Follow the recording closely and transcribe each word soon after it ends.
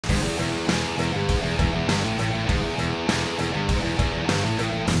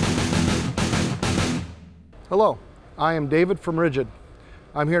Hello, I am David from RIDGID.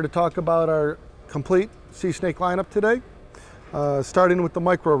 I'm here to talk about our complete SeeSnake lineup today, starting with the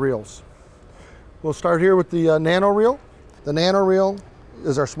micro reels. We'll start here with the nano reel. The nano reel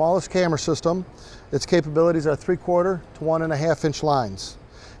is our smallest camera system. Its capabilities are 3/4 to 1.5 inch lines.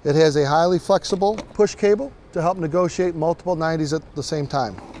 It has a highly flexible push cable to help negotiate multiple 90s at the same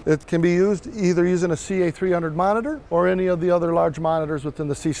time. It can be used either using a CA300 monitor or any of the other large monitors within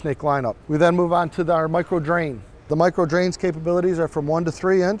the SeeSnake lineup. We then move on to our micro drain. The micro drain's capabilities are from 1 to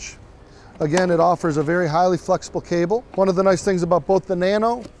 3 inch. Again, it offers a very highly flexible cable. One of the nice things about both the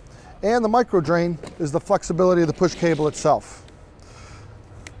nano and the micro drain is the flexibility of the push cable itself.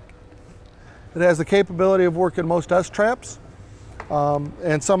 It has the capability of working most S-traps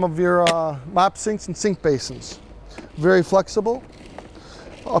and some of your mop sinks and sink basins. Very flexible,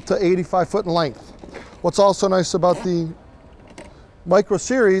 up to 85 foot in length. What's also nice about the micro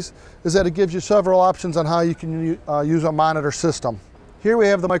series is that it gives you several options on how you can use a monitor system. Here we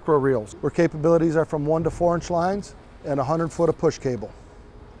have the micro reels, where capabilities are from 1 to 4 inch lines and 100 foot of push cable.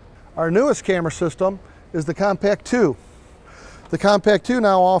 Our newest camera system is the Compact 2. The Compact 2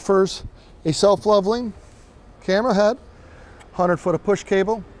 now offers a self-leveling camera head, 100 foot of push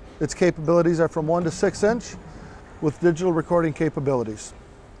cable. Its capabilities are from 1 to 6 inch with digital recording capabilities.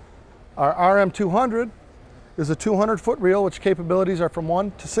 Our RM200 is a 200 foot reel, which capabilities are from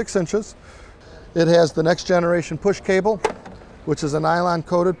 1 to 6 inches. It has the next generation push cable, which is a nylon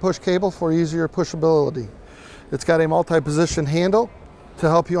coated push cable for easier pushability. It's got a multi-position handle to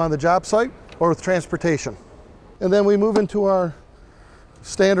help you on the job site or with transportation. And then we move into our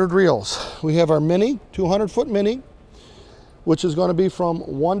standard reels. We have our mini, 200 foot mini, which is going to be from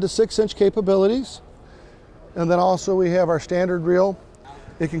 1 to 6 inch capabilities. And then also we have our standard reel.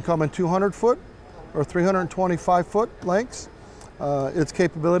 It can come in 200 foot or 325 foot lengths. Its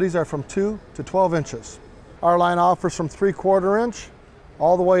capabilities are from 2 to 12 inches. Our line offers from 3/4 inch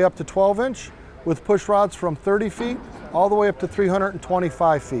all the way up to 12 inch with push rods from 30 feet all the way up to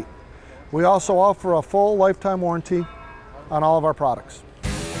 325 feet. We also offer a full lifetime warranty on all of our products.